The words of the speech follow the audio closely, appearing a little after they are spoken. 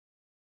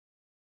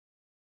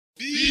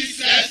Peace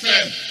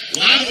FM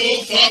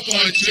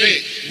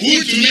 104.3.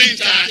 Good to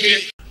meet you.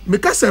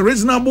 Because a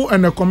reasonable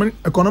and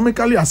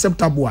economically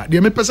acceptable, the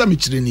Mepesa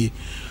Michini.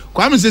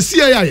 Kwame se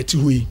CIA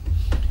tihui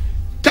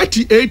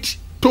 38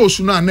 toes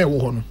na na wo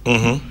ho no.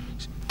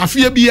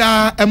 Afia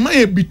bia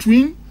e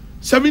between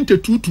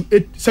 72 to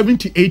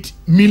 78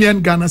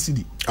 million Ghana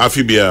cedi.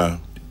 Afia bia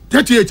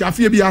 38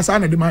 afia bia sa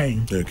na de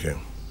man. Okay.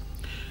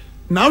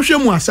 Now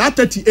shemu asa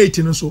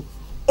 38 no so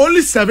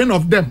only 7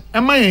 of them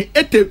am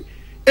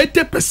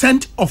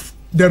 80% of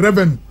the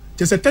revenue.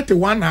 Just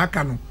 31 na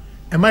aka no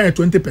am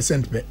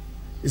 20% pe.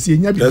 Esi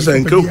enya bi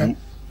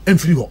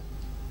free ho.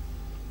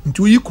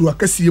 Nti yi kuru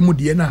akasiye mu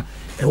de na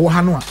ewo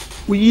ha no a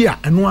uyi a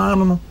eno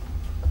anu no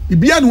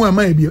ibia no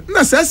ama e bia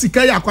na sa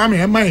sika ya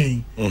Kwame e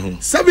man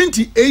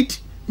 78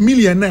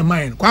 million na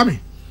man Kwame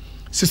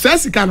sa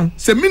sika no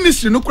se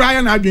ministry no kura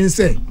ya na adwen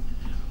se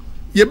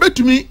ye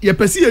betumi ye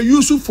pese ye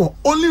use for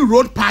only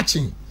road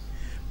patching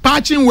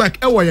work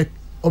e wo ye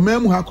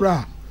omamu ha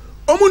kura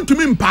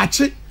omuntumi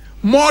mpache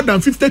more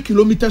than 50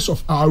 kilometers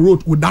of our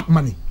road with that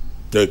money.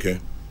 Okay.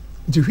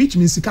 Which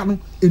means sika no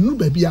enu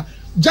ba bia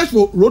just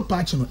for road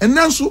patch no and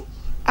nanso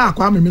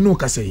Kwame me no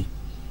kasai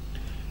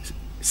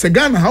se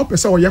Ghana how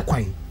person oye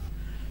kwan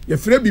ye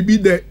frɛ bibi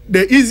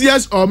the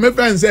easiest or me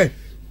friend say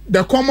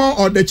the common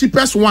or the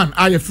cheapest one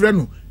are ye frɛ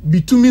no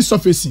bitumen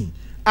surfacing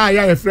ya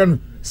ye frɛ no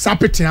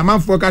sapeti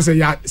amanfo ka say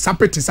ya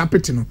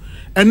sapeti no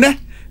and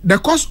the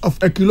cost of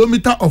a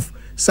kilometer of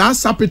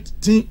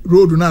sapeti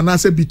road na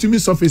say bitumen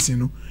surfacing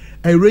no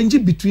I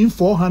range between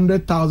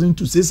 $400,000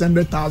 to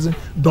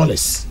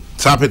 $600,000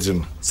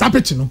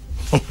 sapeti no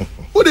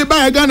who they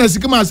buy a Ghana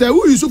sikama say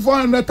who use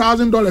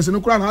 $400,000 in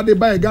Ukraine how they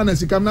buy a Ghana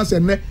sikama say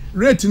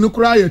rate in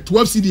Ukraine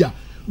 12 cedi.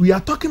 We are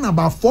talking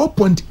about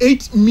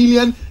 4.8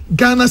 million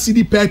Ghana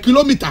cedi per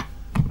kilometer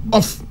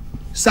of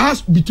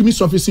SARS bitumen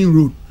surfacing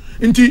road.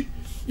 Inti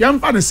yam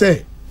fa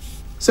say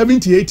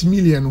 78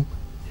 million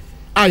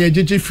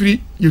jeje free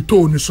you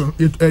toll so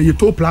you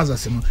toll plaza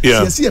no.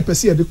 See a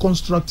person the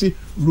construct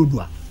road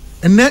wa.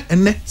 And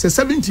say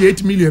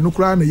 78 million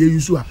Ukraine na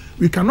use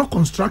we cannot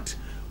construct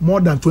more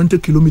than 20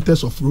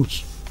 kilometers of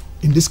roads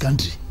in this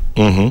country.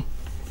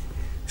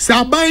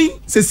 Saban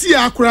se si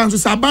akura so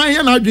saban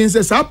ya na adwen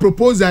se sa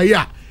proposal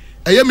ya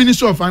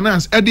Minister of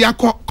Finance e de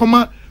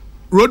akoma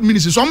road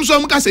ministry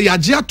some ka say ya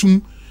je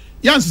atum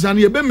ya nsesa na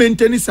ye be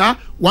maintain sa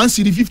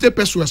 150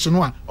 pesos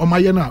no a o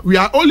maye na we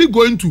are only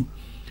going to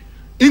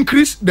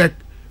increase the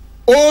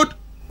old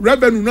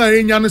revenue na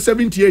enya no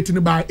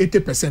 78 by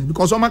 80%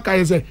 because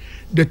Omaka say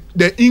the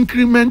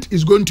increment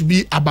is going to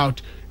be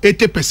about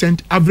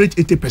 80%, average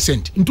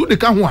 80%. Into the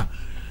Kanwa,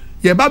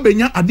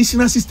 Yababenya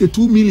additional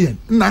 62 million.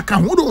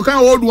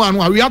 Old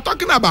one. We are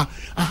talking about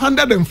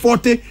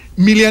 140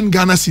 million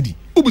Ghana cedi.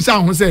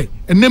 Ubusa Jose,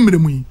 and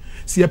name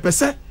see a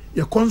percent,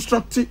 you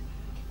construct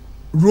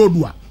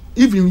road.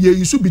 Even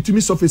you should be to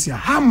me surface here.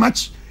 How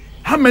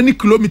many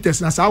kilometers?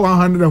 That's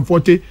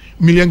 140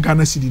 million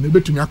Ghana cedi. Maybe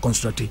to me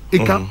construct it.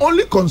 It can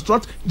only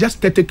construct just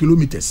 30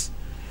 kilometers.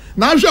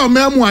 Now, show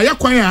me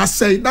I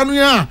say,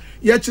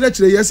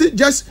 yes,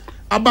 just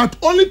about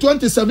only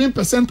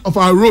 27% of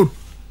our road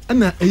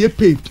and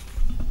paved,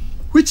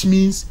 which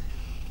means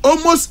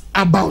almost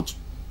about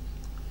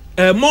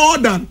more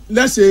than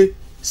let's say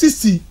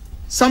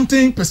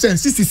 60-something percent,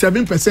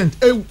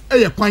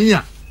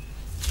 67%.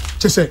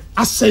 Just say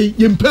I say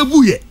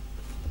yempevu ye.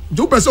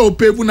 Do person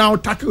pevu now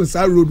tackle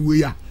our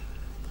roadway.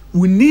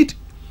 We need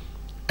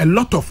a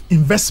lot of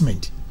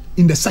investment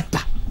in the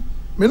sector.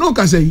 Me no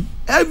can say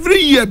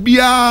every year be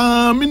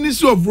a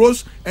Ministry of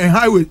Roads and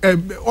Highway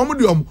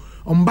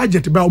on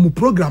budget by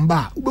program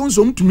ba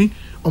so to me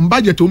on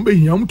budget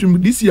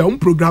this year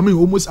programming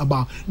almost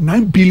about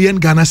 9 billion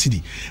Ghana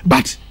cedi,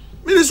 but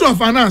Minister of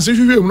Finance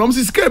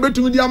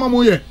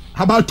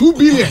about 2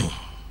 billion,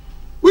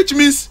 which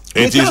means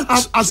they can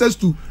have access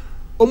to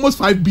almost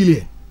 5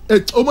 billion,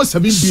 almost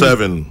 7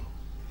 billion.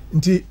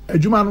 Nti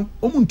adwuma no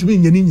omuntumi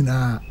nyani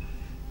nyina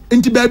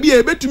nti baby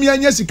e betumi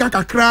anya sika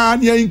kakra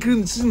na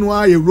increase no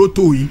aye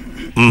roto yi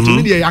nti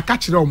me de ya ka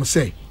kire o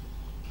say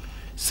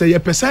ye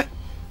pese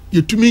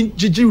yetumi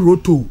gigi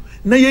roto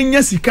na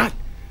yenya sika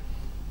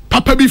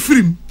papa bi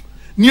firim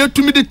na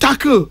yetumi de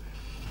tackle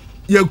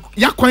ya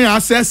kwan ya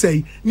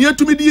asese na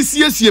yetumi de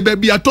siesie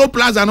baby ato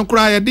plaza no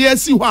kra ye de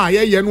asi ho a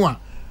ye no a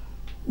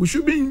you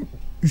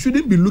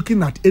shouldn't be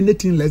looking at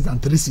anything less than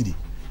 3 cedi.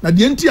 Now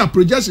the entire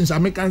projections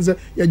Americans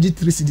ya gi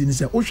 3 cedi ni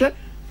say o hwe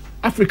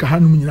Africa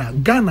hanum nyina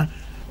Ghana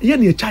ye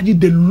na charge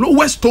the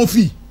lowest toll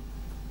fee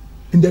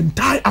in the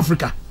entire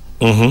Africa.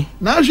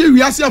 Now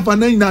we are seeing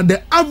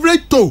the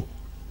average toll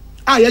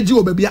yaji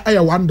obabi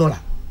aya $1.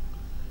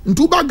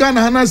 Ntuba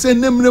Ghana hana say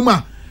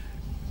nemrema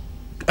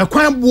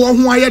ekwan bo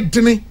ho aye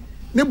dene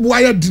ne bo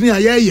aye dene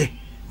aye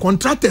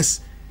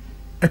contractors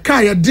e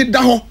ka ya did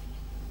da ho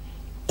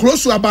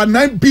close to about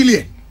 9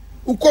 billion.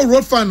 Uko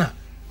road fund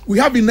we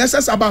have in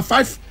excess about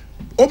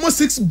almost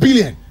 6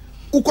 billion.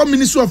 Uko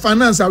Ministry of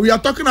Finance we are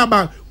talking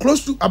about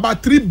close to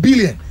about 3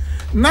 billion.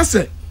 Na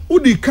se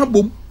udi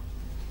kabom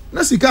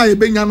na sika e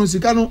benya no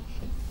sika no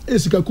e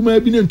sika kuma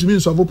bi na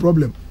ntumi solve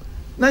problem.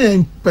 na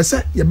yɛn pɛsɛ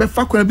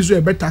yɛbɛfa kwan bi so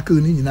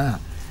yɛbɛtackle ni nyinaa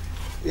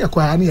yɛ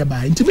kwa na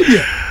yɛba nti me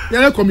deɛ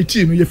yɛn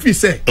committee no yɛ fi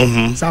sɛ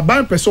sɛ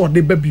aban pɛsɛ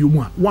ɔde ba bio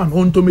mu a one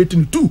on tomate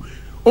no two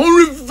on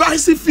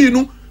revise fee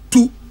no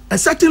to a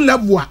certain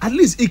level at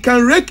least it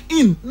can rake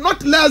in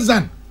not less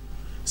than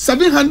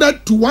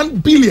 700 to 1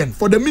 billion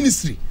for the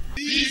ministry.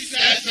 This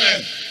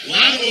FM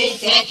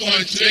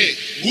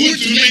 104.3 good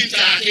to me,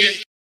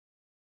 Taki.